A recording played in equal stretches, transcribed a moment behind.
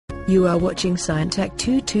You are watching Scientech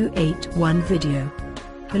 2281 video.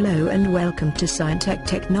 Hello and welcome to Scientech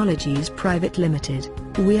Technologies Private Limited.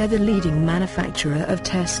 We are the leading manufacturer of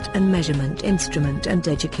test and measurement instrument and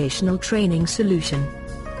educational training solution.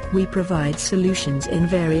 We provide solutions in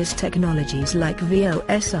various technologies like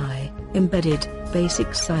VLSI, embedded,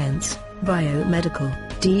 basic science, biomedical,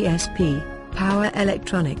 DSP, power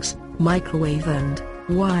electronics, microwave and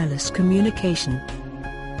wireless communication.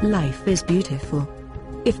 Life is beautiful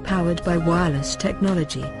if powered by wireless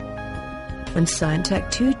technology. And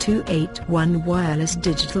Scientech 2281 Wireless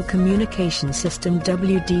Digital Communication System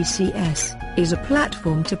WDCS is a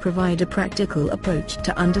platform to provide a practical approach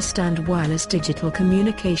to understand wireless digital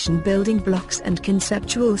communication building blocks and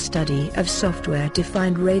conceptual study of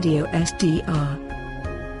software-defined radio SDR.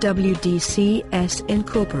 WDCS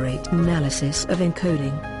incorporate analysis of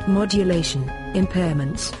encoding, modulation,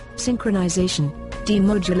 impairments, synchronization,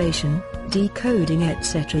 demodulation, decoding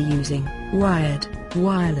etc. using wired,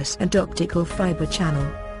 wireless and optical fiber channel.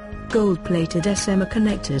 Gold-plated SMA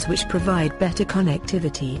connectors which provide better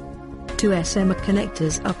connectivity. Two SMA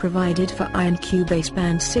connectors are provided for INQ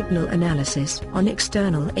baseband signal analysis on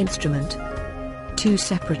external instrument. Two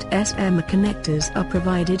separate SMA connectors are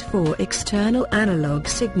provided for external analog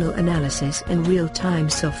signal analysis in real-time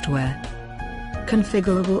software.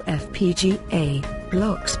 Configurable FPGA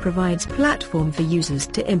blocks provides platform for users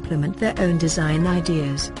to implement their own design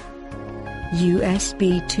ideas.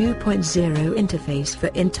 USB 2.0 interface for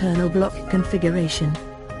internal block configuration.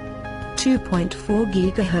 2.4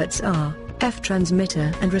 GHz RF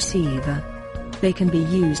transmitter and receiver. They can be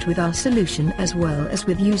used with our solution as well as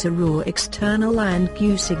with user raw external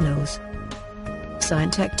INQ signals.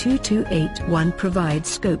 Scientech 2281 provides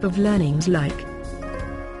scope of learnings like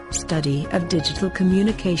study of digital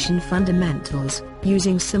communication fundamentals,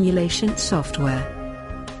 using simulation software.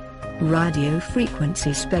 Radio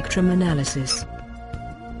frequency spectrum analysis.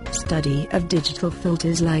 Study of digital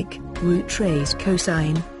filters like root trace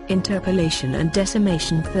cosine, interpolation and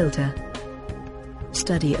decimation filter.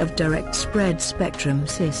 Study of direct spread spectrum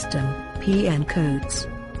system, PN codes.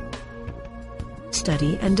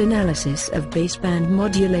 Study and analysis of baseband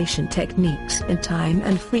modulation techniques in time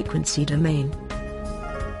and frequency domain.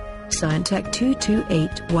 Scientech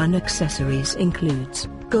 2281 accessories includes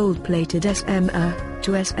gold-plated SMA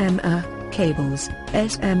to SMA cables,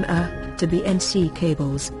 SMA to BNC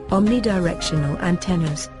cables, omnidirectional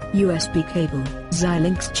antennas, USB cable,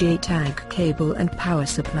 Xilinx JTAG cable and power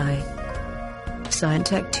supply.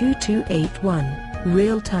 Scientech 2281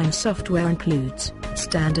 real-time software includes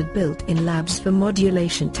standard built-in labs for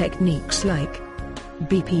modulation techniques like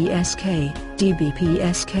BPSK,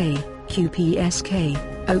 DBPSK, QPSK,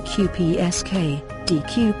 OQPSK,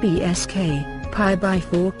 DQPSK,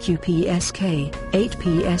 Pi/4 QPSK,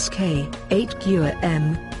 8PSK,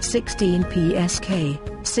 8QM, 16PSK,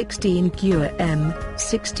 16QM,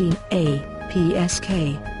 16A, PSK,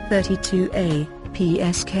 32A,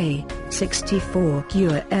 PSK,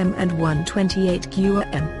 64QM and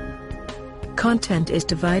 128QM. Content is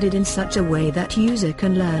divided in such a way that user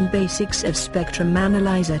can learn basics of spectrum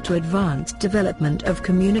analyzer to advanced development of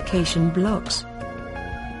communication blocks.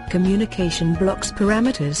 Communication blocks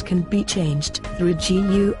parameters can be changed through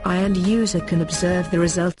GUI and user can observe the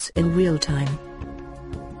results in real time.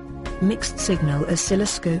 Mixed signal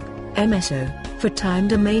oscilloscope, MSO, for time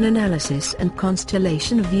domain analysis and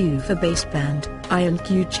constellation view for baseband,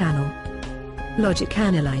 INQ channel. Logic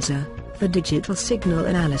analyzer, for digital signal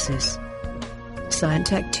analysis.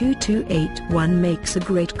 Scientech 2281 makes a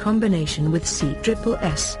great combination with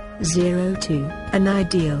CSSS. 02, an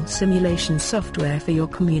ideal simulation software for your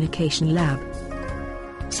communication lab.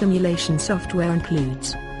 Simulation software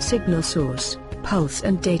includes signal source, pulse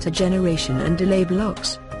and data generation and delay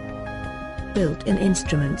blocks. Built-in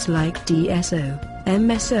instruments like DSO,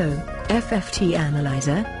 MSO, FFT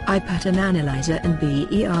analyzer, I-pattern analyzer and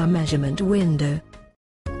BER measurement window.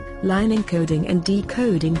 Line encoding and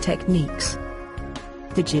decoding techniques.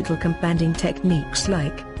 Digital compounding techniques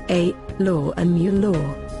like A-law and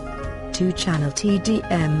mu-law. 2-channel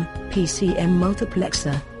TDM, PCM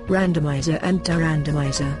multiplexer, randomizer and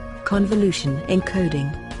derandomizer, convolution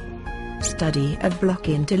encoding. Study of block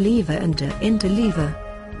interleaver and interleaver.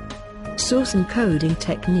 Source encoding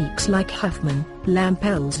techniques like Huffman,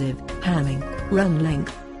 Lamp-Elziv, Hamming, run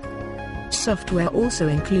length. Software also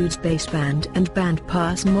includes baseband and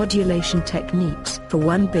bandpass modulation techniques for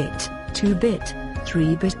 1-bit, 2-bit,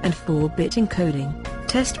 3-bit and 4-bit encoding.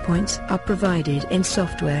 Test points are provided in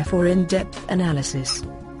software for in-depth analysis.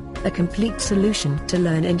 A complete solution to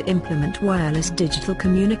learn and implement wireless digital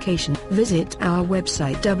communication. Visit our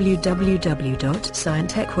website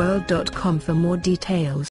www.scientechworld.com for more details.